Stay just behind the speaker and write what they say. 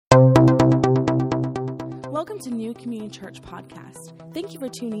Welcome to New Community Church Podcast. Thank you for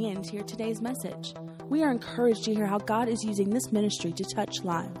tuning in to hear today's message. We are encouraged to hear how God is using this ministry to touch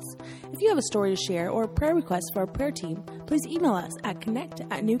lives. If you have a story to share or a prayer request for our prayer team, please email us at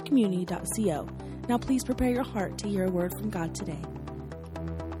connect@newcommunity.co. Now please prepare your heart to hear a word from God today.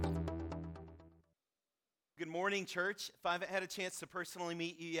 Good morning, church. If I haven't had a chance to personally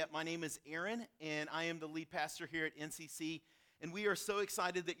meet you yet, my name is Aaron, and I am the lead pastor here at NCC. And we are so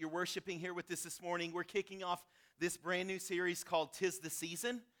excited that you're worshiping here with us this morning. We're kicking off this brand new series called 'Tis the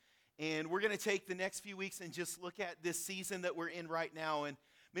Season. And we're going to take the next few weeks and just look at this season that we're in right now. And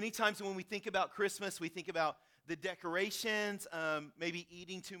many times when we think about Christmas, we think about the decorations, maybe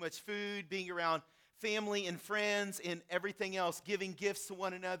eating too much food, being around family and friends and everything else, giving gifts to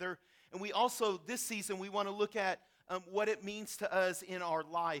one another. And we also, this season, we want to look at what it means to us in our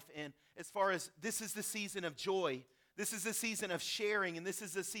life. And as far as this is the season of joy, this is the season of sharing, and this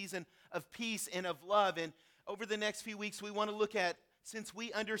is the season of peace and of love. And over the next few weeks, we want to look at, since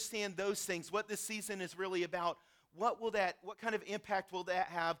we understand those things, what this season is really about, what kind of impact will that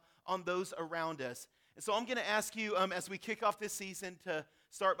have on those around us? And so I'm going to ask you, as we kick off this season, to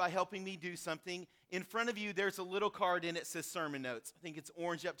start by helping me do something. In front of you, there's a little card, and it says sermon notes. I think it's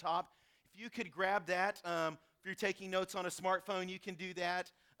orange up top. If you could grab that, if you're taking notes on a smartphone, you can do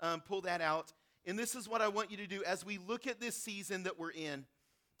that, pull that out. And this is what I want you to do as we look at this season that we're in.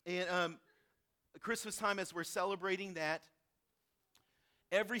 And Christmas time, as we're celebrating that,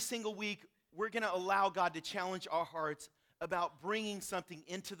 every single week, we're going to allow God to challenge our hearts about bringing something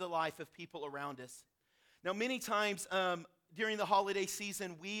into the life of people around us. Now, many times during the holiday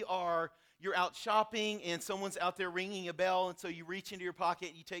season, you're out shopping and someone's out there ringing a bell, and so you reach into your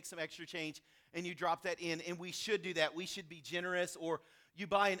pocket, you take some extra change, and you drop that in. And we should do that. We should be generous. Or you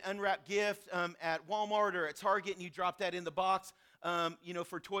buy an unwrapped gift at Walmart or at Target, and you drop that in the box,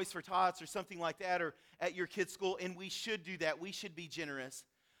 for Toys for Tots or something like that, or at your kid's school, and we should do that. We should be generous.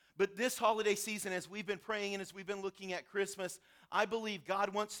 But this holiday season, as we've been praying and as we've been looking at Christmas, I believe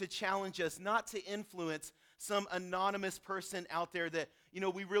God wants to challenge us not to influence some anonymous person out there that,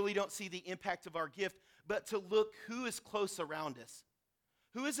 we really don't see the impact of our gift, but to look who is close around us.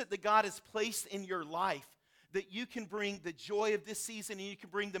 Who is it that God has placed in your life that you can bring the joy of this season and you can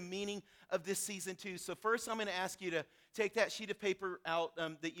bring the meaning of this season too? So first, I'm going to ask you to take that sheet of paper out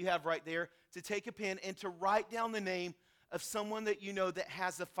that you have right there, to take a pen and to write down the name of someone that you know that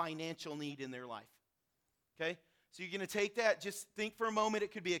has a financial need in their life. Okay? So you're going to take that, just think for a moment.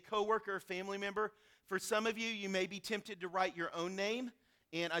 It could be a coworker, a family member. For some of you, you may be tempted to write your own name,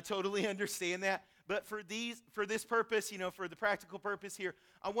 and I totally understand that. But for this purpose, for the practical purpose here,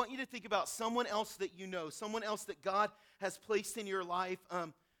 I want you to think about someone else that you know, someone else that God has placed in your life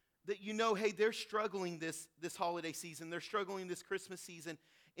that hey, they're struggling this holiday season, they're struggling this Christmas season,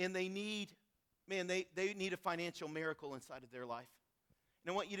 and they need a financial miracle inside of their life.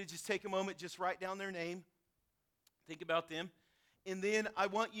 And I want you to just take a moment, just write down their name, think about them, and then I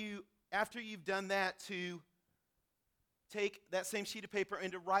want you, after you've done that, to take that same sheet of paper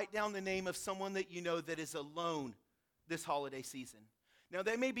and to write down the name of someone that you know that is alone this holiday season. Now,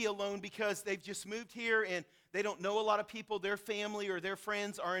 they may be alone because they've just moved here and they don't know a lot of people. Their family or their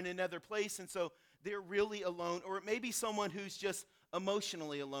friends are in another place, and so they're really alone. Or it may be someone who's just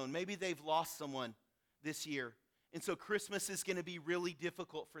emotionally alone. Maybe they've lost someone this year, and so Christmas is going to be really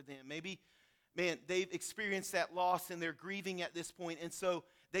difficult for them. Maybe, they've experienced that loss and they're grieving at this point, and so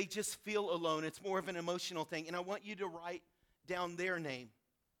they just feel alone. It's more of an emotional thing, and I want you to write down their name.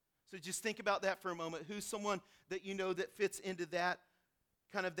 So just think about that for a moment. Who's someone that you know that fits into that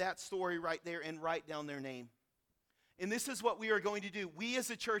kind of that story right there, and write down their name. And this is what we are going to do. We as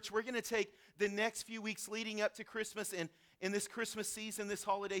a church, we're going to take the next few weeks leading up to Christmas and in this Christmas season, this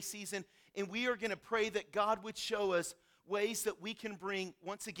holiday season, and we are going to pray that God would show us ways that we can bring,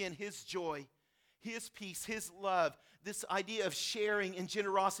 once again, His joy, His peace, His love, this idea of sharing and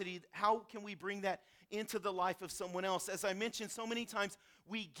generosity. How can we bring that into the life of someone else? As I mentioned, so many times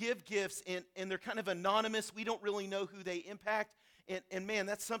we give gifts and they're kind of anonymous. We don't really know who they impact. And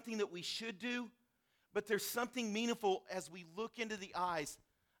that's something that we should do. But there's something meaningful as we look into the eyes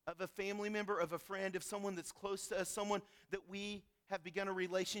of a family member, of a friend, of someone that's close to us, someone that we have begun a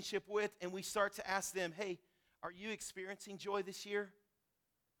relationship with, and we start to ask them, hey, are you experiencing joy this year?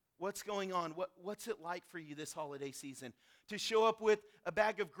 What's going on? What's it like for you this holiday season? To show up with a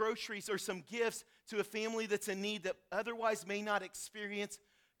bag of groceries or some gifts to a family that's in need that otherwise may not experience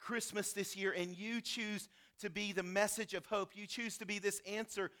Christmas this year, and you choose to be the message of hope. You choose to be this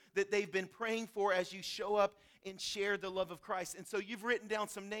answer that they've been praying for as you show up and share the love of Christ. And so you've written down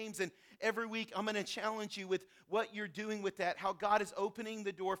some names, and every week I'm going to challenge you with what you're doing with that, how God is opening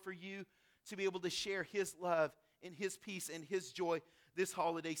the door for you to be able to share his love and his peace and his joy this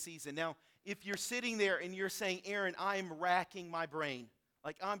holiday season. Now, if you're sitting there and you're saying, Aaron, I'm racking my brain,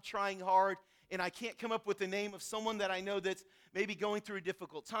 like I'm trying hard and I can't come up with the name of someone that I know that's maybe going through a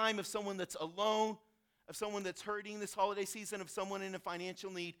difficult time, of someone that's alone, of someone that's hurting this holiday season, of someone in a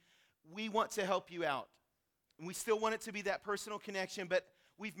financial need, we want to help you out. And we still want it to be that personal connection, but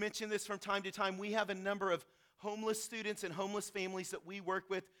we've mentioned this from time to time. We have a number of homeless students and homeless families that we work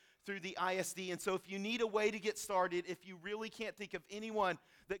with through the ISD. And so if you need a way to get started, if you really can't think of anyone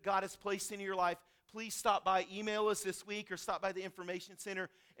that God has placed in your life, please stop by, email us this week, or stop by the information center,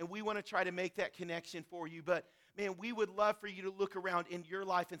 and we want to try to make that connection for you. But man, we would love for you to look around in your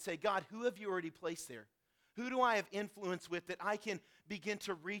life and say, God, who have you already placed there? Who do I have influence with that I can begin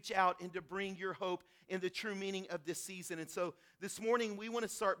to reach out and to bring your hope and the true meaning of this season? And so this morning, we want to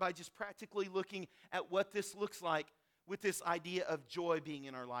start by just practically looking at what this looks like with this idea of joy being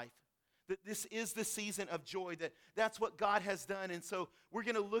in our life. That this is the season of joy, that's what God has done. And so we're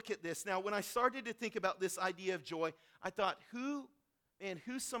going to look at this. Now, when I started to think about this idea of joy, I thought,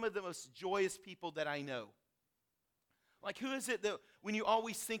 who's some of the most joyous people that I know? Like, who is it that when you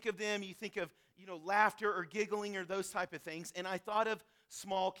always think of them, you think of, laughter or giggling or those type of things? And I thought of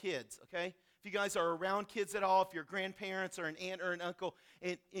small kids, okay? If you guys are around kids at all, if you're grandparents or an aunt or an uncle,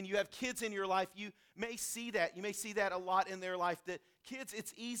 and you have kids in your life, you may see that. You may see that a lot in their life, that kids,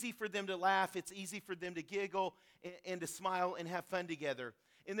 it's easy for them to laugh. It's easy for them to giggle and to smile and have fun together.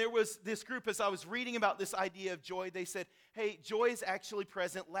 And there was this group, as I was reading about this idea of joy, they said, hey, joy is actually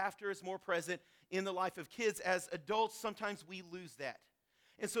present. Laughter is more present in the life of kids. As adults, sometimes we lose that.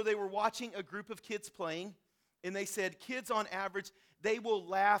 And so they were watching a group of kids playing, and they said kids on average, they will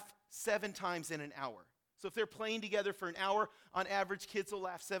laugh 7 times in an hour. So if they're playing together for an hour, on average, kids will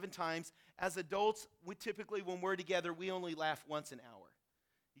laugh 7 times. As adults, we typically, when we're together, we only laugh once an hour.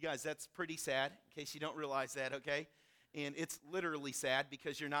 You guys, that's pretty sad, in case you don't realize that, okay? And it's literally sad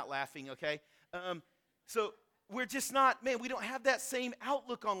because you're not laughing, okay? So we're just not, we don't have that same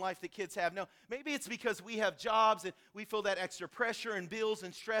outlook on life that kids have. Now, maybe it's because we have jobs and we feel that extra pressure and bills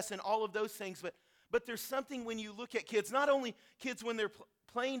and stress and all of those things, but there's something when you look at kids, not only kids when they're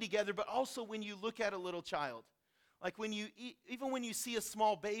playing together, but also when you look at a little child. Like even when you see a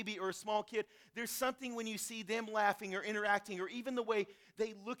small baby or a small kid, there's something when you see them laughing or interacting, or even the way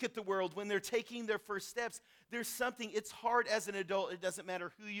they look at the world when they're taking their first steps. There's something, it's hard as an adult, it doesn't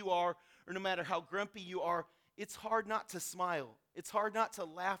matter who you are or no matter how grumpy you are, it's hard not to smile. It's hard not to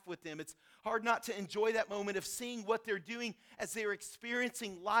laugh with them. It's hard not to enjoy that moment of seeing what they're doing as they're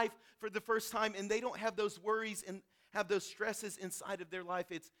experiencing life for the first time, and they don't have those worries and have those stresses inside of their life.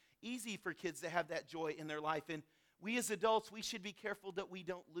 It's easy for kids to have that joy in their life, and we as adults, we should be careful that we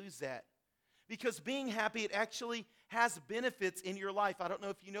don't lose that. Because being happy, it actually has benefits in your life. I don't know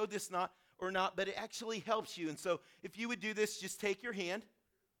if you know this or not, but it actually helps you. And so if you would do this, just take your hand,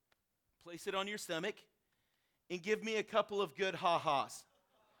 place it on your stomach, and give me a couple of good ha-has.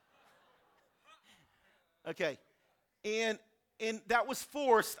 Okay. And that was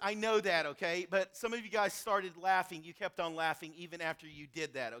forced, I know that, okay? But some of you guys started laughing. You kept on laughing even after you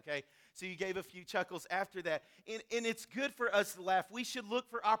did that, okay? So you gave a few chuckles after that. And it's good for us to laugh. We should look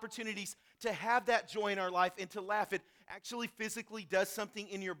for opportunities to have that joy in our life and to laugh. It actually physically does something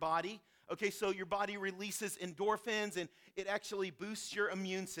in your body. Okay, so your body releases endorphins, and it actually boosts your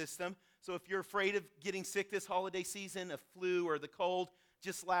immune system. So if you're afraid of getting sick this holiday season, a flu or the cold,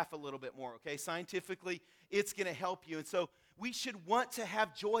 just laugh a little bit more, okay? Scientifically, it's going to help you. And so we should want to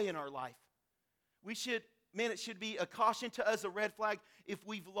have joy in our life. It should be a caution to us, a red flag, if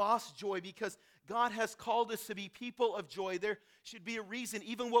we've lost joy, because God has called us to be people of joy. There should be a reason.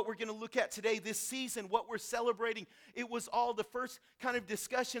 Even what we're going to look at today, this season, what we're celebrating, it was all the first kind of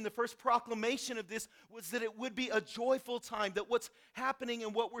discussion, the first proclamation of this was that it would be a joyful time, that what's happening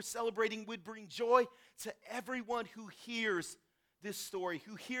and what we're celebrating would bring joy to everyone who hears this story,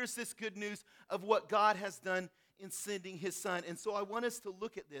 who hears this good news of what God has done in sending his son. And so I want us to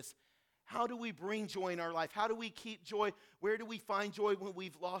look at this. How do we bring joy in our life? How do we keep joy? Where do we find joy when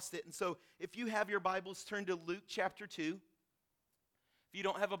we've lost it? And so if you have your Bibles, turn to Luke chapter 2. If you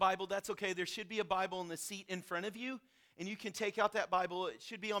don't have a Bible, that's okay. There should be a Bible in the seat in front of you, and you can take out that Bible. It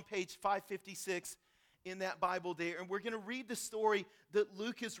should be on page 556 in that Bible there. And we're going to read the story that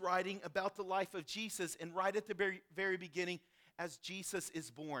Luke is writing about the life of Jesus, and right at the very, very beginning, as Jesus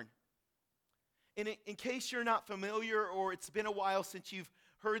is born. And in case you're not familiar, or it's been a while since you've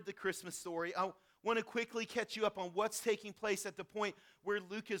heard the Christmas story, I want to quickly catch you up on what's taking place at the point where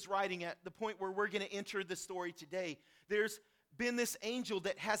Luke is writing at, the point where we're going to enter the story today. There's been this angel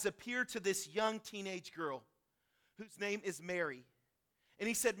that has appeared to this young teenage girl whose name is Mary. And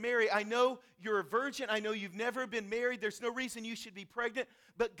he said, Mary, I know you're a virgin. I know you've never been married. There's no reason you should be pregnant.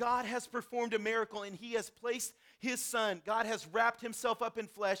 But God has performed a miracle, and he has placed his son. God has wrapped himself up in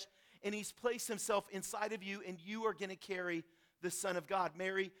flesh, and he's placed himself inside of you, and you are going to carry the Son of God.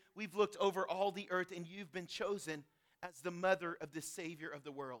 Mary, we've looked over all the earth, and you've been chosen as the mother of the Savior of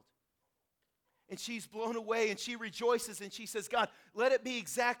the world. And she's blown away, and she rejoices, and she says, God, let it be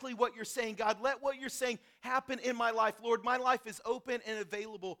exactly what you're saying. God, let what you're saying happen in my life. Lord, my life is open and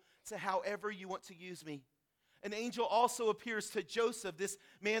available to however you want to use me. An angel also appears to Joseph, this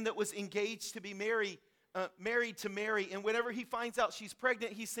man that was engaged to be married to Mary. And whenever he finds out she's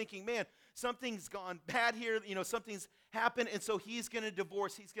pregnant, he's thinking, man, something's gone bad here. Something's happened. And so he's going to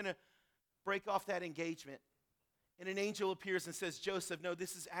divorce. He's going to break off that engagement. And an angel appears and says, Joseph, no,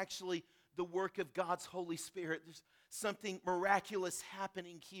 this is actually the work of God's Holy Spirit. There's something miraculous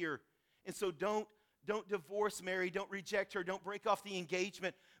happening here. And so don't divorce Mary. Don't reject her. Don't break off the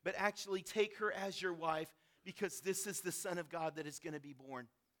engagement, but actually take her as your wife, because this is the Son of God that is going to be born.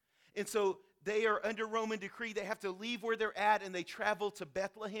 And so they are under Roman decree. They have to leave where they're at, and they travel to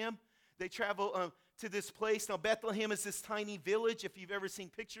Bethlehem. They travel to this place. Now, Bethlehem is this tiny village. If you've ever seen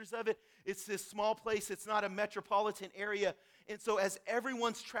pictures of it, it's this small place. It's not a metropolitan area. And so as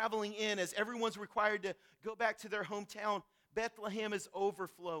everyone's traveling in, as everyone's required to go back to their hometown, Bethlehem is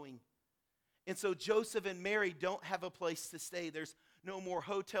overflowing. And so Joseph and Mary don't have a place to stay. There's no more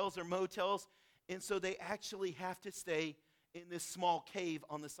hotels or motels. And so they actually have to stay in this small cave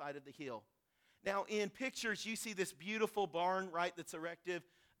on the side of the hill. Now, in pictures, you see this beautiful barn, right, that's erected,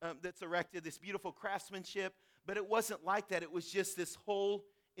 this beautiful craftsmanship. But it wasn't like that. It was just this hole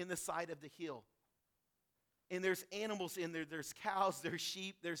in the side of the hill. And there's animals in there. There's cows, there's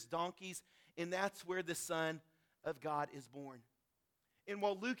sheep, there's donkeys. And that's where the Son of God is born. And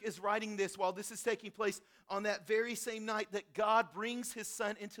while Luke is writing this, while this is taking place on that very same night that God brings his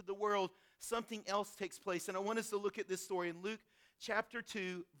Son into the world, something else takes place. And I want us to look at this story in Luke chapter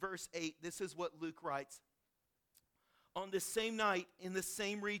 2, verse 8. This is what Luke writes. On this same night, in the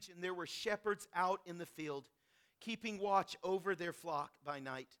same region, there were shepherds out in the field, keeping watch over their flock by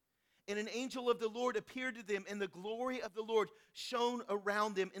night. And an angel of the Lord appeared to them, and the glory of the Lord shone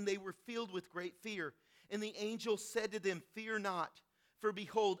around them, and they were filled with great fear. And the angel said to them, fear not, for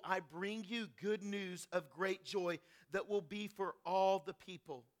behold, I bring you good news of great joy that will be for all the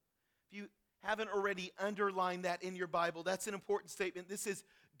people. If you haven't already underlined that in your Bible, that's an important statement. This is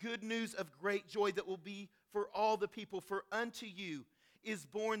good news of great joy that will be for all the people. For unto you is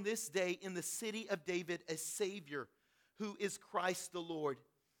born this day in the city of David a Savior, who is Christ the Lord.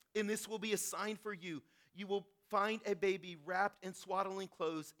 And this will be a sign for you. You will find a baby wrapped in swaddling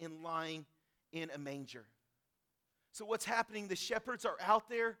clothes and lying in a manger. So what's happening? The shepherds are out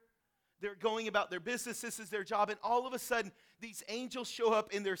there. They're going about their business. This is their job. And all of a sudden, these angels show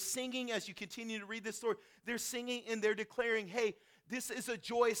up, and they're singing. As you continue to read this story, they're singing and they're declaring, hey, this is a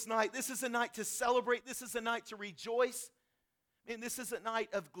joyous night. This is a night to celebrate. This is a night to rejoice. And this is a night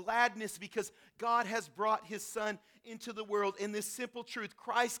of gladness because God has brought his Son into the world. And this simple truth,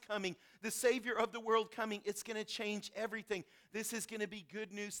 Christ coming, the Savior of the world coming, it's going to change everything. This is going to be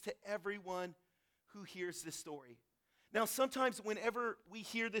good news to everyone who hears this story. Now, sometimes whenever we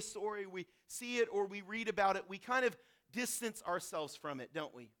hear this story, we see it or we read about it, we kind of distance ourselves from it,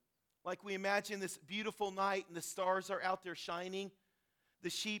 don't we? Like we imagine this beautiful night and the stars are out there shining. The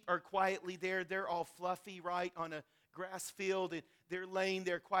sheep are quietly there. They're all fluffy, right, on a grass field, and they're laying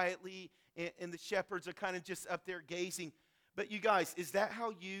there quietly, and the shepherds are kind of just up there gazing. But you guys, is that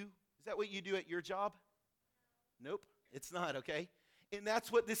what you do at your job? Nope, it's not, okay? And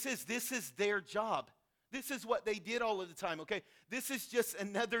that's what this is. This is their job. This is what they did all of the time, okay? This is just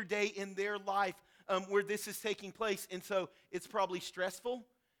another day in their life where this is taking place, and so it's probably stressful.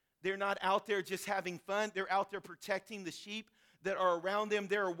 They're not out there just having fun. They're out there protecting the sheep that are around them.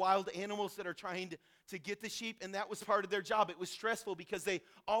 There are wild animals that are trying to get the sheep, and that was part of their job. It was stressful because they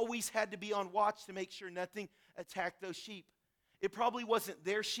always had to be on watch to make sure nothing attacked those sheep. It probably wasn't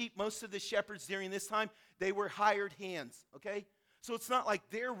their sheep. Most of the shepherds during this time, they were hired hands, okay? So it's not like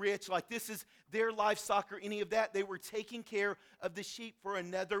they're rich, like this is their livestock or any of that. They were taking care of the sheep for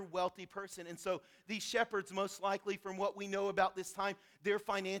another wealthy person. And so these shepherds, most likely from what we know about this time, they're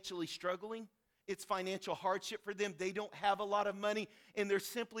financially struggling. It's financial hardship for them. They don't have a lot of money, and they're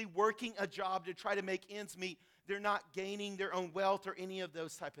simply working a job to try to make ends meet. They're not gaining their own wealth or any of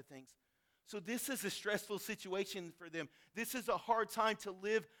those type of things. So this is a stressful situation for them. This is a hard time to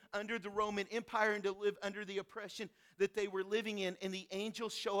live under the Roman Empire and to live under the oppression that they were living in. And the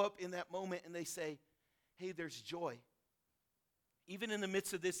angels show up in that moment and they say, hey, there's joy. Even in the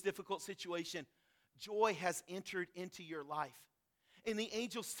midst of this difficult situation, joy has entered into your life. And the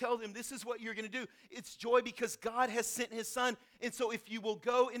angels tell them, this is what you're going to do. It's joy because God has sent his son. And so if you will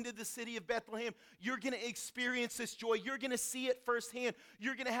go into the city of Bethlehem, you're going to experience this joy. You're going to see it firsthand.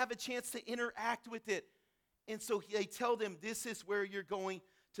 You're going to have a chance to interact with it. And so they tell them, this is where you're going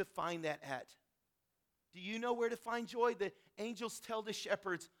to find that at. Do you know where to find joy? The angels tell the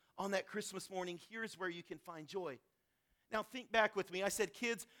shepherds on that Christmas morning, here's where you can find joy. Now think back with me. I said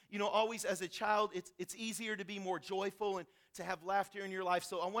kids, always as a child, it's easier to be more joyful and to have laughter in your life.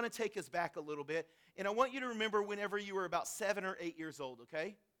 So I want to take us back a little bit. And I want you to remember whenever you were about 7 or 8 years old,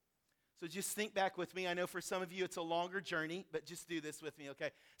 okay? So just think back with me. I know for some of you it's a longer journey, but just do this with me, okay?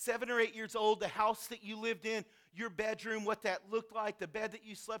 7 or 8 years old, the house that you lived in, your bedroom, what that looked like, the bed that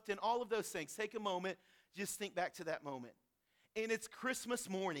you slept in, all of those things. Take a moment, just think back to that moment. And it's Christmas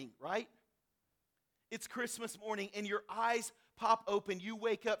morning, right? It's Christmas morning, and your eyes pop open. You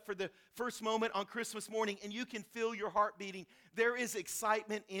wake up for the first moment on Christmas morning, and you can feel your heart beating. There is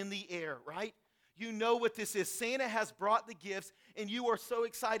excitement in the air, right? You know what this is. Santa has brought the gifts, and you are so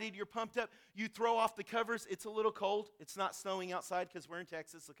excited. You're pumped up. You throw off the covers. It's a little cold. It's not snowing outside because we're in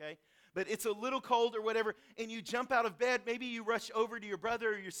Texas, okay? But it's a little cold or whatever, and you jump out of bed. Maybe you rush over to your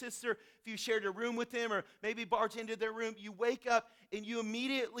brother or your sister if you shared a room with them, or maybe barge into their room. You wake up, and you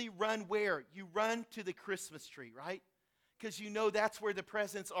immediately run where? You run to the Christmas tree, right? Because you know that's where the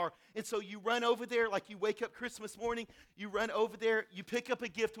presents are. And so you run over there like you wake up Christmas morning. You run over there. You pick up a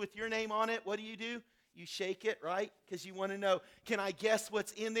gift with your name on it. What do? You shake it, right? Because you want to know, can I guess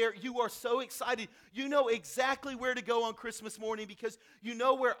what's in there? You are so excited. You know exactly where to go on Christmas morning because you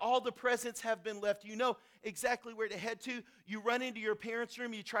know where all the presents have been left. You know exactly where to head to. You run into your parents'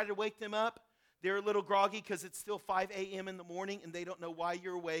 room. You try to wake them up. They're a little groggy because it's still 5 a.m. in the morning and they don't know why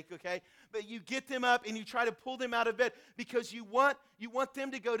you're awake, okay? But you get them up and you try to pull them out of bed because you want them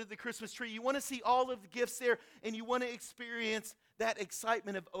to go to the Christmas tree. You want to see all of the gifts there and you want to experience that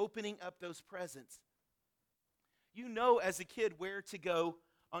excitement of opening up those presents. You know as a kid where to go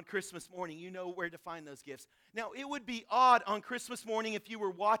on Christmas morning. You know where to find those gifts. Now, it would be odd on Christmas morning if you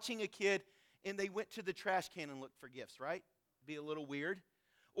were watching a kid and they went to the trash can and looked for gifts, right? It'd be a little weird.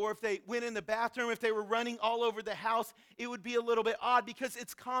 Or if they went in the bathroom, if they were running all over the house, it would be a little bit odd because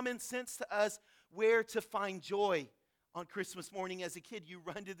it's common sense to us where to find joy on Christmas morning. As a kid, you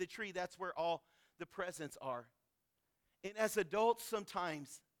run to the tree. That's where all the presents are. And as adults,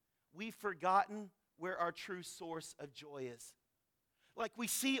 sometimes we've forgotten where our true source of joy is. Like we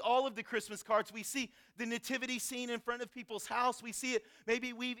see all of the Christmas cards. We see the nativity scene in front of people's house. We see it.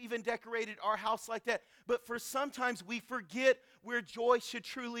 Maybe we've even decorated our house like that. But for sometimes we forget where joy should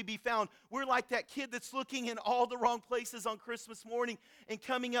truly be found. We're like that kid that's looking in all the wrong places on Christmas morning and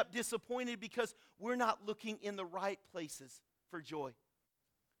coming up disappointed because we're not looking in the right places for joy.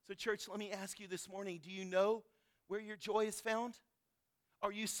 So church, let me ask you this morning, do you know where your joy is found?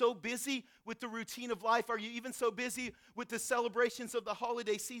 Are you so busy with the routine of life? Are you even so busy with the celebrations of the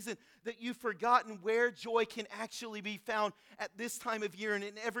holiday season that you've forgotten where joy can actually be found at this time of year and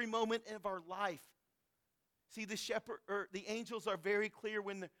in every moment of our life? See, the angels are very clear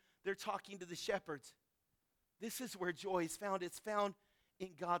when they're talking to the shepherds. This is where joy is found. It's found in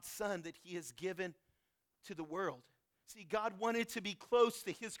God's Son that He has given to the world. See, God wanted to be close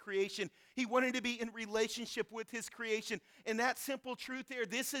to His creation. He wanted to be in relationship with His creation. And that simple truth there,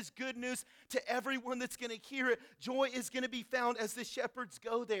 this is good news to everyone that's going to hear it. Joy is going to be found as the shepherds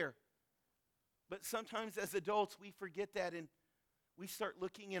go there. But sometimes as adults, we forget that and we start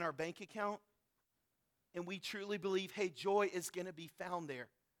looking in our bank account and we truly believe, hey, joy is going to be found there.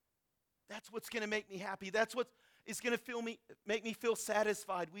 That's what's going to make me happy. That's what is going to make me feel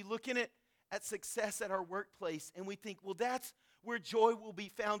satisfied. We look in it at success at our workplace, and we think, well, that's where joy will be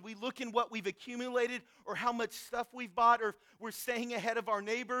found. We look in what we've accumulated or how much stuff we've bought, or if we're staying ahead of our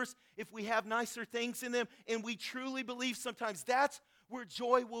neighbors, if we have nicer things in them, and we truly believe sometimes that's where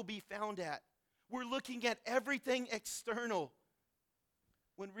joy will be found at. We're looking at everything external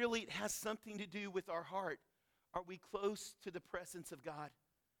when really it has something to do with our heart. Are we close to the presence of God?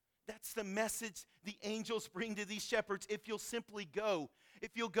 That's the message the angels bring to these shepherds. If you'll simply go, if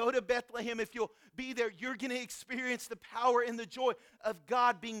you'll go to Bethlehem, if you'll be there, you're going to experience the power and the joy of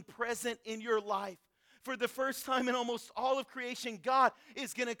God being present in your life. For the first time in almost all of creation, God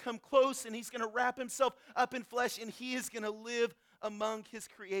is going to come close and He's going to wrap Himself up in flesh and He is going to live among His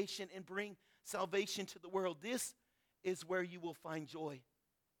creation and bring salvation to the world. This is where you will find joy.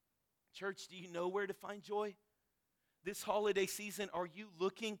 Church, do you know where to find joy? This holiday season, are you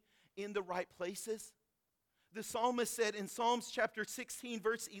looking in the right places? The psalmist said in Psalms chapter 16,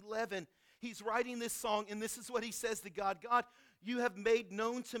 verse 11, he's writing this song, and this is what he says to God. God, you have made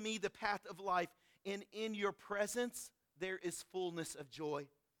known to me the path of life, and in your presence there is fullness of joy.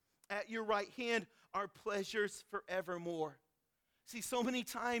 At your right hand are pleasures forevermore. See, so many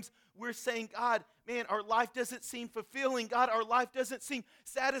times we're saying, God, man, our life doesn't seem fulfilling. God, our life doesn't seem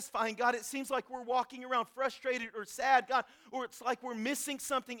satisfying. God, it seems like we're walking around frustrated or sad, God, or it's like we're missing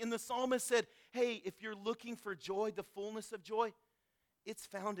something. And the psalmist said, hey, if you're looking for joy, the fullness of joy, it's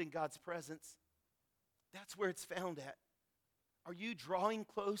found in God's presence. That's where it's found at. Are you drawing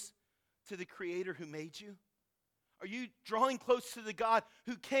close to the Creator who made you? Are you drawing close to the God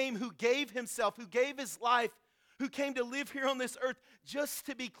who came, who gave himself, who gave his life, who came to live here on this earth just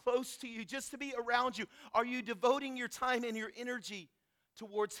to be close to you, just to be around you? Are you devoting your time and your energy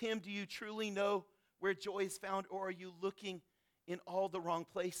towards him? Do you truly know where joy is found, or are you looking in all the wrong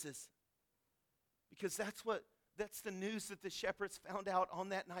places? Because that's the news that the shepherds found out on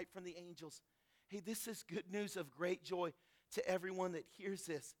that night from the angels. Hey, this is good news of great joy to everyone that hears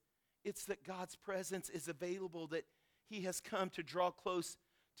this. It's that God's presence is available, that he has come to draw close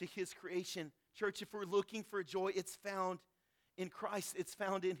to his creation. Church, if we're looking for joy, it's found in Christ. It's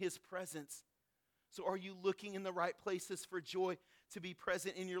found in his presence. So are you looking in the right places for joy to be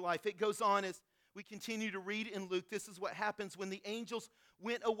present in your life? It goes on as we continue to read in Luke. This is what happens when the angels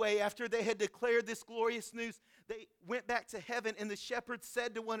went away after they had declared this glorious news. They went back to heaven, and the shepherds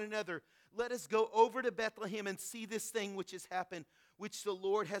said to one another, let us go over to Bethlehem and see this thing which has happened, which the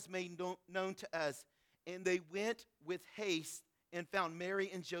Lord has made known to us. And they went with haste and found Mary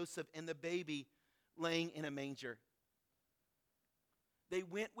and Joseph and the baby laying in a manger. They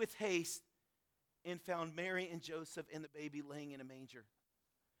went with haste and found Mary and Joseph and the baby laying in a manger.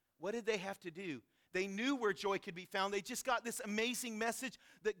 What did they have to do? They knew where joy could be found. They just got this amazing message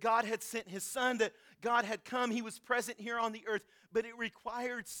that God had sent his son, that God had come. He was present here on the earth, but it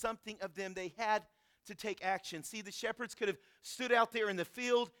required something of them. They had to take action. See, the shepherds could have stood out there in the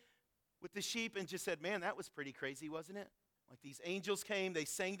field with the sheep and just said, man, that was pretty crazy, wasn't it? Like these angels came, they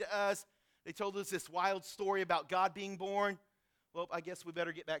sang to us, they told us this wild story about God being born. Well, I guess we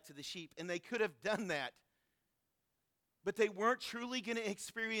better get back to the sheep. And they could have done that. But they weren't truly going to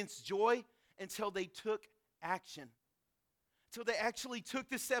experience joy until they took action. Until they actually took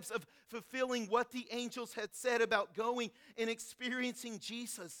the steps of fulfilling what the angels had said about going and experiencing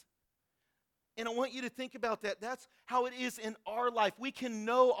Jesus. And I want you to think about that. That's how it is in our life. We can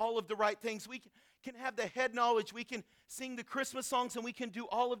know all of the right things. We can have the head knowledge. We can sing the Christmas songs, and we can do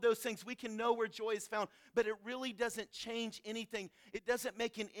all of those things. We can know where joy is found. But it really doesn't change anything. It doesn't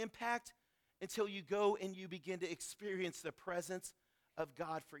make an impact until you go and you begin to experience the presence of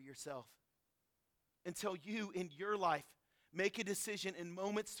God for yourself. Until you, in your life, make a decision in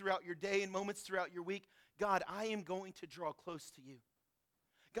moments throughout your day and moments throughout your week. God, I am going to draw close to you.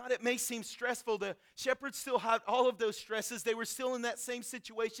 God, it may seem stressful. The shepherds still had all of those stresses. They were still in that same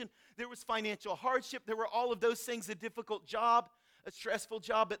situation. There was financial hardship. There were all of those things, a difficult job, a stressful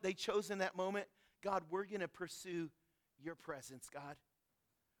job, but they chose in that moment, God, we're going to pursue your presence, God.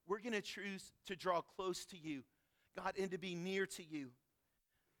 We're going to choose to draw close to you, God, and to be near to you.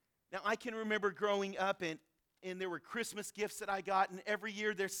 Now, I can remember growing up, and there were Christmas gifts that I got, and every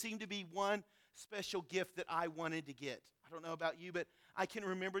year there seemed to be one special gift that I wanted to get. I don't know about you, but I can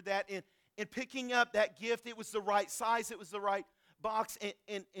remember that. And picking up that gift, it was the right size, it was the right box,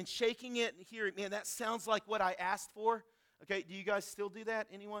 and shaking it and hearing, man, that sounds like what I asked for. Okay, do you guys still do that?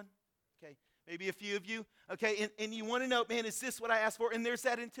 Anyone? Okay, maybe a few of you. Okay, and you want to know, man, is this what I asked for? And there's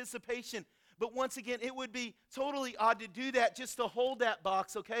that anticipation. But once again, it would be totally odd to do that, just to hold that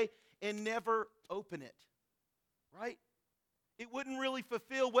box, okay, and never open it, right? It wouldn't really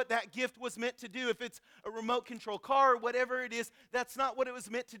fulfill what that gift was meant to do. If it's a remote control car or whatever it is, that's not what it was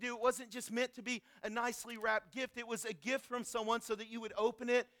meant to do. It wasn't just meant to be a nicely wrapped gift. It was a gift from someone so that you would open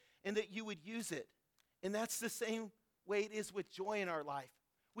it and that you would use it. And that's the same way it is with joy in our life.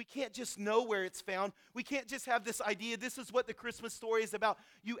 We can't just know where it's found. We can't just have this idea, this is what the Christmas story is about.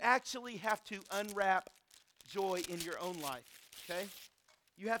 You actually have to unwrap joy in your own life, okay?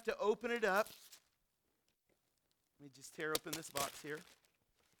 You have to open it up. Let me just tear open this box here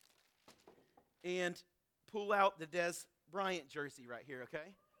and pull out the Des Bryant jersey right here, okay?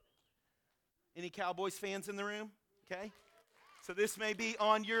 Any Cowboys fans in the room? Okay? So this may be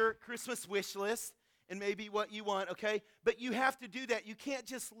on your Christmas wish list and maybe what you want, okay? But you have to do that. You can't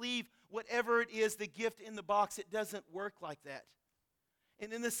just leave whatever it is, the gift in the box. It doesn't work like that.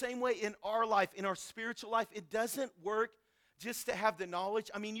 And in the same way in our life, in our spiritual life, it doesn't work just to have the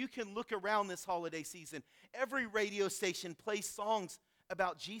knowledge. I mean, you can look around this holiday season. Every radio station plays songs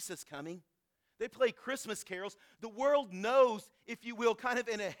about Jesus coming. They play Christmas carols. The world knows, if you will, kind of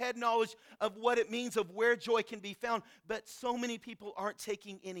in a head knowledge of what it means, of where joy can be found. But so many people aren't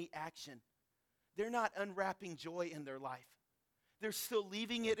taking any action. they're not unwrapping joy in their life. They're still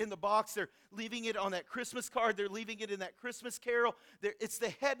leaving it in the box. They're leaving it on that Christmas card. They're leaving it in that Christmas carol. It's the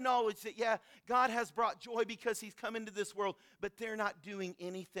head knowledge that, yeah, God has brought joy because he's come into this world, but they're not doing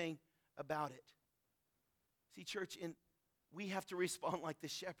anything about it. See, church, we have to respond like the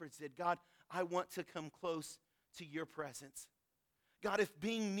shepherds did. God, I want to come close to your presence. God, if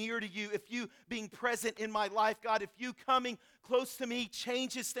being near to you, if you being present in my life, God, if you coming close to me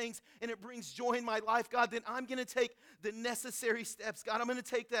changes things and it brings joy in my life, God, then I'm going to take the necessary steps. God, I'm going to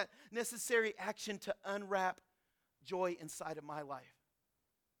take that necessary action to unwrap joy inside of my life.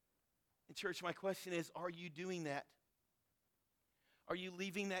 And church, my question is, are you doing that? Are you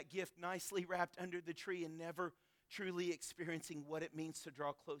leaving that gift nicely wrapped under the tree and never truly experiencing what it means to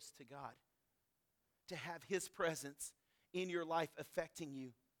draw close to God? To have his presence in your life affecting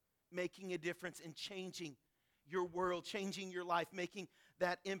you, making a difference and changing your world, changing your life, making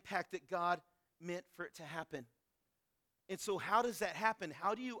that impact that God meant for it to happen. And so how does that happen?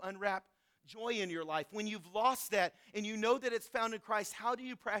 How do you unwrap joy in your life? When you've lost that and you know that it's found in Christ, how do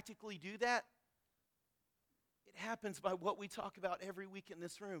you practically do that? It happens by what we talk about every week in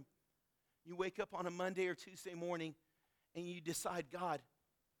this room. You wake up on a Monday or Tuesday morning and you decide, God,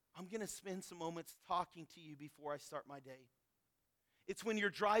 I'm going to spend some moments talking to you before I start my day. It's when you're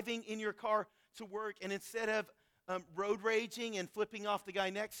driving in your car to work and instead of road raging and flipping off the guy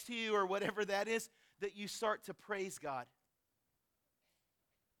next to you or whatever that is, that you start to praise God.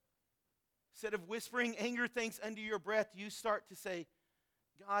 Instead of whispering anger things under your breath, you start to say,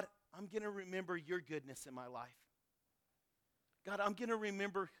 God, I'm going to remember your goodness in my life. God, I'm going to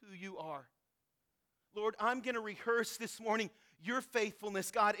remember who you are. Lord, I'm going to rehearse this morning your faithfulness,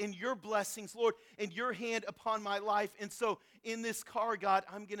 God, and your blessings, Lord, and your hand upon my life. And so in this car, God,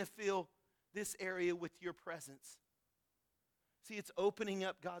 I'm going to fill this area with your presence. See, it's opening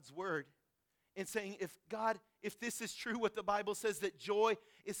up God's word and saying, if this is true, what the Bible says, that joy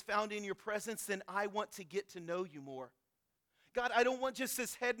is found in your presence, then I want to get to know you more. God, I don't want just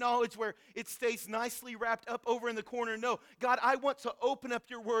this head knowledge where it stays nicely wrapped up over in the corner. No, God, I want to open up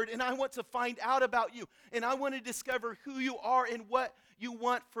your word and I want to find out about you. And I want to discover who you are and what you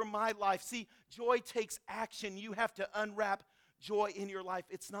want for my life. See, joy takes action. You have to unwrap joy in your life.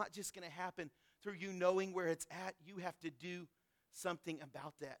 It's not just going to happen through you knowing where it's at. You have to do something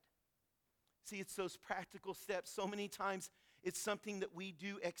about that. See, it's those practical steps. So many times it's something that we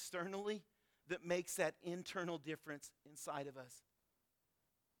do externally that makes that internal difference inside of us.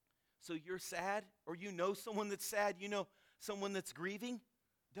 So you're sad, or you know someone that's sad, you know someone that's grieving,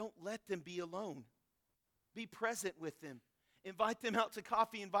 don't let them be alone. Be present with them. Invite them out to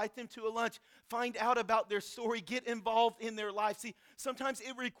coffee, invite them to a lunch, find out about their story, get involved in their life. See, sometimes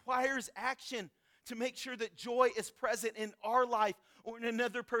it requires action to make sure that joy is present in our life or in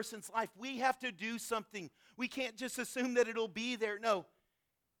another person's life. We have to do something. We can't just assume that it'll be there. No.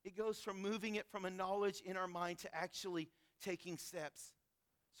 It goes from moving it from a knowledge in our mind to actually taking steps.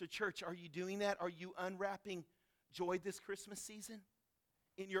 So church, are you doing that? Are you unwrapping joy this Christmas season?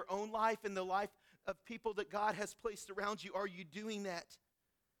 In your own life, in the life of people that God has placed around you, are you doing that?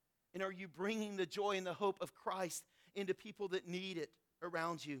 And are you bringing the joy and the hope of Christ into people that need it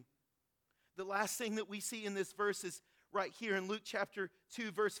around you? The last thing that we see in this verse is right here in Luke chapter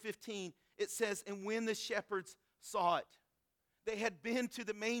 2, verse 15. It says, and when the shepherds saw it, they had been to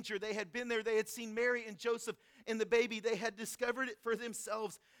the manger. They had been there. They had seen Mary and Joseph and the baby. They had discovered it for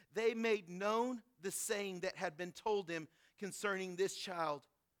themselves. They made known the saying that had been told them concerning this child.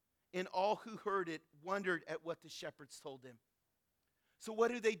 And all who heard it wondered at what the shepherds told them. So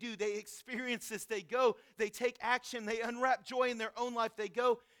what do? They experience this. They go. They take action. They unwrap joy in their own life. They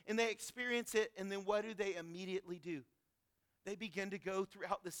go and they experience it. And then what do they immediately do? They begin to go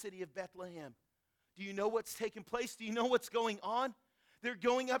throughout the city of Bethlehem. Do you know what's taking place? Do you know what's going on? They're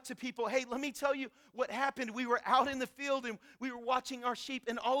going up to people. Hey, let me tell you what happened. We were out in the field and we were watching our sheep,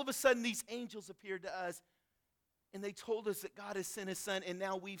 and all of a sudden these angels appeared to us. And they told us that God has sent his son, and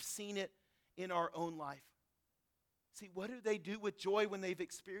now we've seen it in our own life. See, what do they do with joy when they've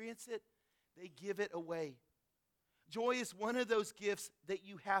experienced it? They give it away. Joy is one of those gifts that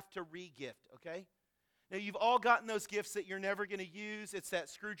you have to re-gift, okay? Now, you've all gotten those gifts that you're never going to use. It's that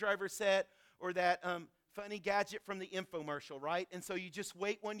screwdriver set or that funny gadget from the infomercial, right? And so you just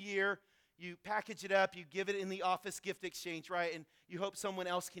wait 1 year, you package it up, you give it in the office gift exchange, right? And you hope someone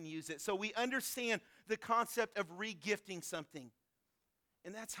else can use it. So we understand the concept of re-gifting something.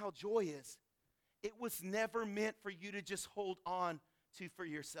 And that's how joy is. It was never meant for you to just hold on to for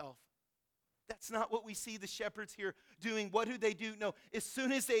yourself. That's not what we see the shepherds here doing. What do? No, as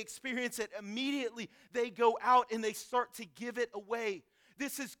soon as they experience it, immediately they go out and they start to give it away.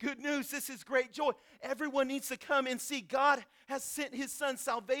 This is good news. This is great joy. Everyone needs to come and see God has sent his son.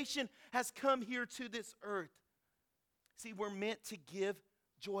 Salvation has come here to this earth. See, we're meant to give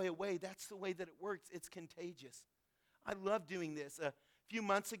joy away. That's the way that it works. It's contagious. I love doing this. A few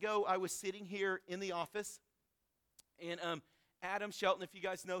months ago, I was sitting here in the office, and Adam Shelton, if you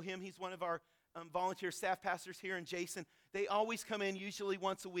guys know him, he's one of our volunteer staff pastors here, and Jason, they always come in usually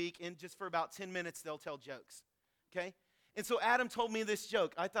once a week, and just for about 10 minutes, they'll tell jokes, okay? And so Adam told me this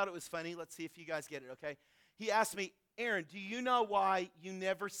joke. I thought it was funny. Let's see if you guys get it, okay? He asked me, Aaron, do you know why you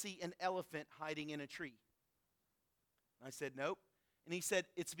never see an elephant hiding in a tree? I said, nope. And he said,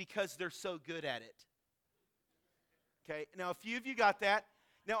 it's because they're so good at it. Okay, now a few of you got that.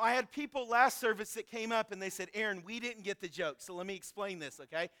 Now I had people last service that came up and they said, Aaron, we didn't get the joke, so let me explain this,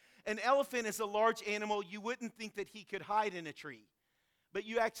 okay? An elephant is a large animal. You wouldn't think that he could hide in a tree. But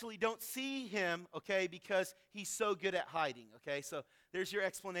you actually don't see him, okay, because he's so good at hiding, okay? So there's your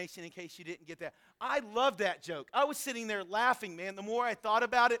explanation in case you didn't get that. I love that joke. I was sitting there laughing, man. The more I thought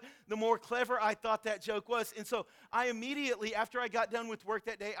about it, the more clever I thought that joke was. And so I immediately, after I got done with work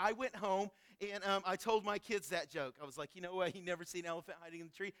that day, I went home and I told my kids that joke. I was like, you know what? You never see an elephant hiding in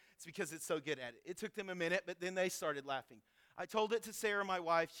the tree? It's because it's so good at it. It took them a minute, but then they started laughing. I told it to Sarah, my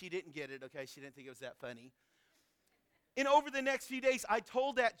wife. She didn't get it, okay? She didn't think it was that funny. And over the next few days, I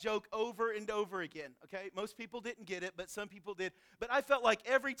told that joke over and over again, okay? Most people didn't get it, but some people did. But I felt like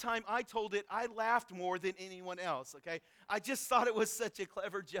every time I told it, I laughed more than anyone else, okay? I just thought it was such a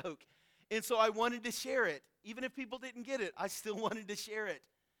clever joke. And so I wanted to share it. Even if people didn't get it, I still wanted to share it.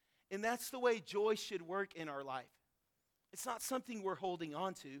 And that's the way joy should work in our life. It's not something we're holding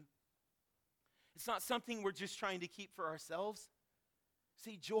on to. It's not something we're just trying to keep for ourselves.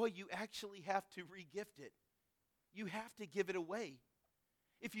 See, joy, you actually have to re-gift it. You have to give it away.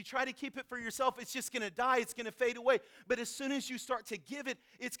 If you try to keep it for yourself, it's just going to die. It's going to fade away. But as soon as you start to give it,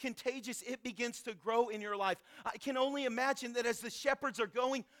 it's contagious. It begins to grow in your life. I can only imagine that as the shepherds are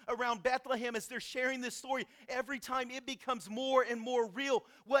going around Bethlehem, as they're sharing this story, every time it becomes more and more real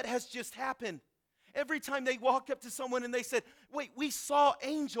what has just happened. Every time they walked up to someone and they said, wait, we saw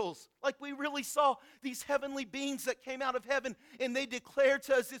angels. Like we really saw these heavenly beings that came out of heaven and they declared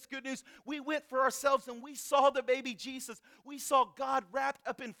to us this good news. We went for ourselves and we saw the baby Jesus. We saw God wrapped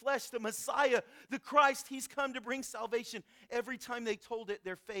up in flesh, the Messiah, the Christ. He's come to bring salvation. Every time they told it,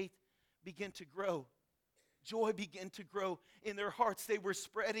 their faith began to grow. Joy began to grow in their hearts. They were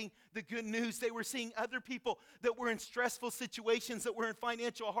spreading the good news. They were seeing other people that were in stressful situations, that were in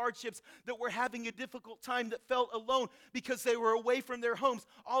financial hardships, that were having a difficult time, that felt alone because they were away from their homes.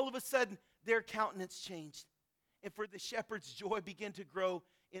 All of a sudden, their countenance changed. And for the shepherds, joy began to grow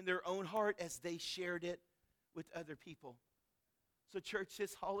in their own heart as they shared it with other people. So church,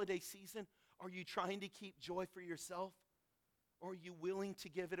 this holiday season, are you trying to keep joy for yourself? Or are you willing to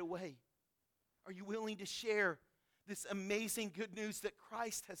give it away? Are you willing to share this amazing good news that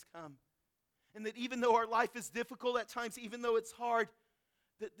Christ has come? And that even though our life is difficult at times, even though it's hard,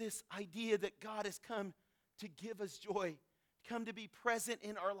 that this idea that God has come to give us joy, come to be present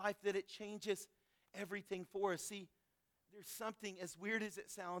in our life, that it changes everything for us. See, there's something, as weird as it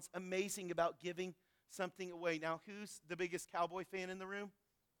sounds, amazing about giving something away. Now, who's the biggest Cowboy fan in the room?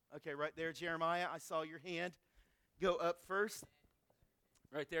 Okay, right there, Jeremiah. I saw your hand go up first.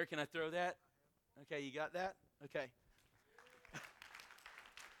 Right there, can I throw that? Okay, you got that? Okay.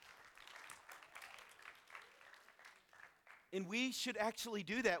 And we should actually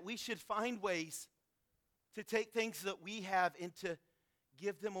do that. We should find ways to take things that we have and to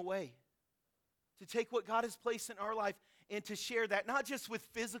give them away. To take what God has placed in our life and to share that, not just with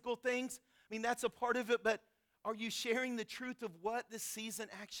physical things. I mean, that's a part of it, but are you sharing the truth of what this season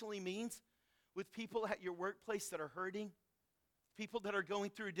actually means with people at your workplace that are hurting? People that are going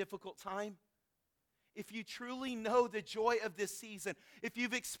through a difficult time? If you truly know the joy of this season, if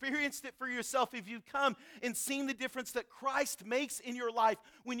you've experienced it for yourself, if you've come and seen the difference that Christ makes in your life,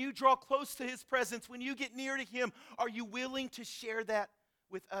 when you draw close to His presence, when you get near to Him, are you willing to share that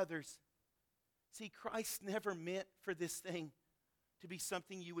with others? See, Christ never meant for this thing to be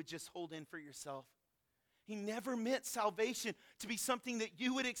something you would just hold in for yourself. He never meant salvation to be something that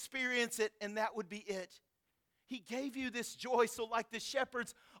you would experience it and that would be it. He gave you this joy so like the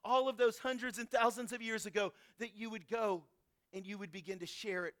shepherds all of those hundreds and thousands of years ago, that you would go and you would begin to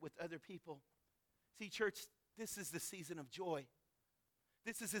share it with other people. See, church, this is the season of joy.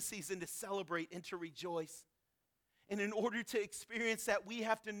 This is a season to celebrate and to rejoice. And in order to experience that, we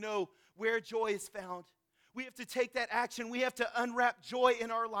have to know where joy is found. We have to take that action. We have to unwrap joy in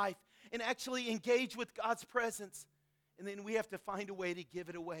our life and actually engage with God's presence. And then we have to find a way to give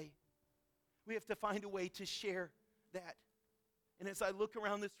it away. We have to find a way to share that. And as I look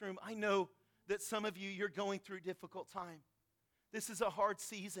around this room, I know that some of you, you're going through a difficult time. This is a hard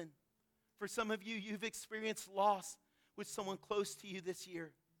season. For some of you, you've experienced loss with someone close to you this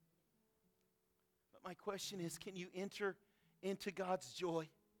year. But my question is, can you enter into God's joy,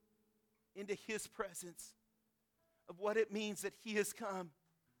 into His presence, of what it means that He has come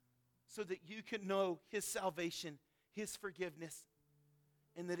so that you can know His salvation, His forgiveness,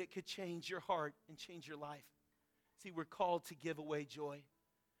 and that it could change your heart and change your life. See, we're called to give away joy.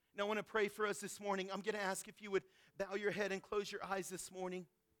 Now, I want to pray for us this morning. I'm going to ask if you would bow your head and close your eyes this morning.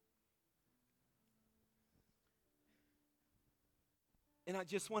 And I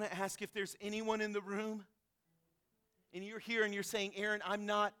just want to ask if there's anyone in the room, and you're here and you're saying, Aaron, I'm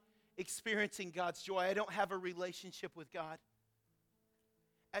not experiencing God's joy. I don't have a relationship with God.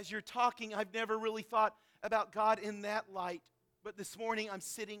 As you're talking, I've never really thought about God in that light. But this morning, I'm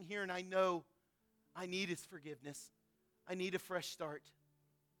sitting here and I know I need His forgiveness. I need a fresh start.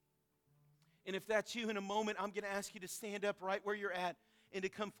 And if that's you, in a moment, I'm going to ask you to stand up right where you're at and to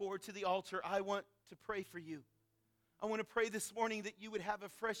come forward to the altar. I want to pray for you. I want to pray this morning that you would have a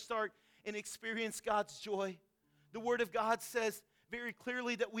fresh start and experience God's joy. The Word of God says very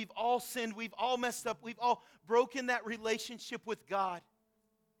clearly that we've all sinned, we've all messed up, we've all broken that relationship with God,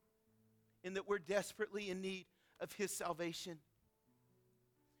 and that we're desperately in need of His salvation.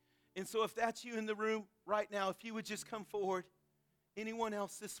 And so if that's you in the room right now, if you would just come forward. Anyone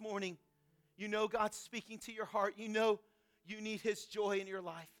else this morning, you know God's speaking to your heart. You know you need His joy in your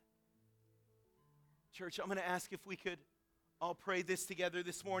life. Church, I'm going to ask if we could all pray this together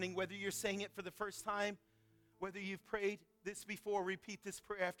this morning. Whether you're saying it for the first time, whether you've prayed this before, repeat this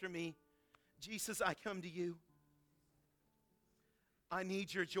prayer after me. Jesus, I come to you. I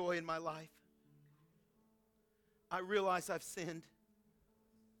need your joy in my life. I realize I've sinned,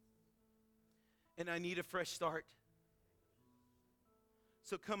 and I need a fresh start.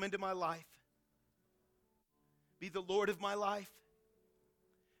 So come into my life. Be the Lord of my life.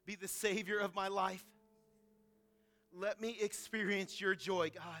 Be the Savior of my life. Let me experience your joy,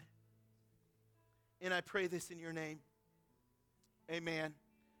 God. And I pray this in your name. Amen.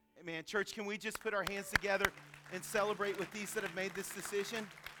 Amen. Church, can we just put our hands together and celebrate with these that have made this decision?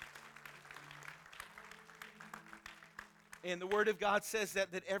 And the Word of God says that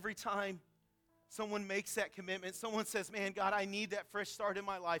every time someone makes that commitment, someone says, man, God, I need that fresh start in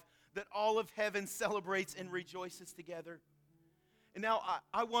my life, that all of heaven celebrates and rejoices together. And now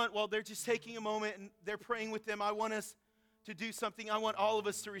I want, while they're just taking a moment and they're praying with them, I want us to do something. I want all of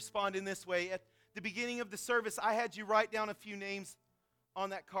us to respond in this way. At the beginning of the service, I had you write down a few names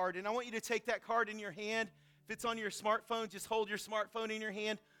on that card. And I want you to take that card in your hand. If it's on your smartphone, just hold your smartphone in your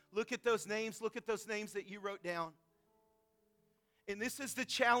hand. Look at those names. Look at those names that you wrote down. And this is the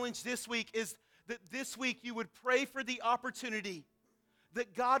challenge this week, is that this week you would pray for the opportunity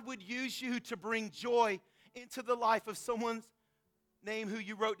that God would use you to bring joy into the life of someone's name who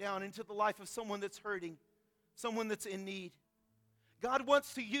you wrote down, into the life of someone that's hurting, someone that's in need. God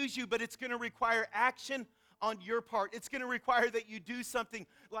wants to use you, but it's going to require action on your part. It's going to require that you do something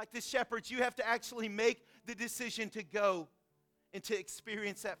like the shepherds. You have to actually make the decision to go and to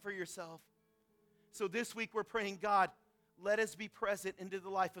experience that for yourself. So this week we're praying, God, let us be present into the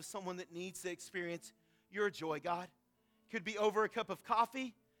life of someone that needs to experience your joy, God. Could be over a cup of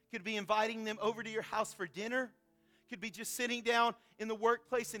coffee. Could be inviting them over to your house for dinner. Could be just sitting down in the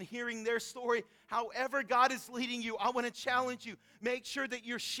workplace and hearing their story. However God is leading you, I want to challenge you. Make sure that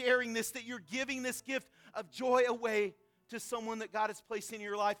you're sharing this, that you're giving this gift of joy away to someone that God has placed in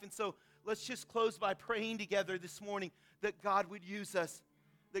your life. And so let's just close by praying together this morning that God would use us,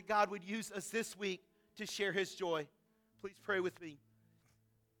 that God would use us this week to share His joy. Please pray with me.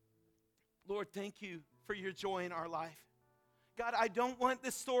 Lord, thank you for your joy in our life. God, I don't want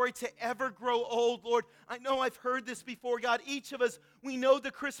this story to ever grow old, Lord. I know I've heard this before, God. Each of us, we know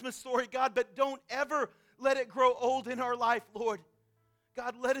the Christmas story, God, but don't ever let it grow old in our life, Lord.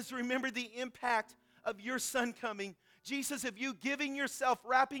 God, let us remember the impact of your Son coming. Jesus, of you giving yourself,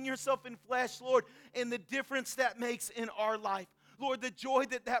 wrapping yourself in flesh, Lord, and the difference that makes in our life. Lord, the joy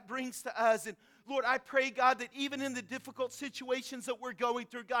that that brings to us. And Lord, I pray, God, that even in the difficult situations that we're going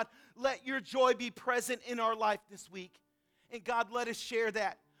through, God, let your joy be present in our life this week. And God, let us share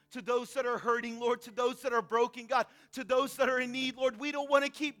that to those that are hurting, Lord, to those that are broken, God, to those that are in need, Lord. We don't want to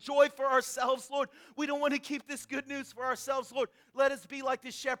keep joy for ourselves, Lord. We don't want to keep this good news for ourselves, Lord. Let us be like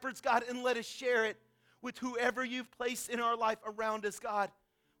the shepherds, God, and let us share it with whoever you've placed in our life around us, God.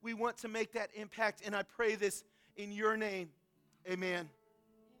 We want to make that impact, and I pray this in your name. Amen.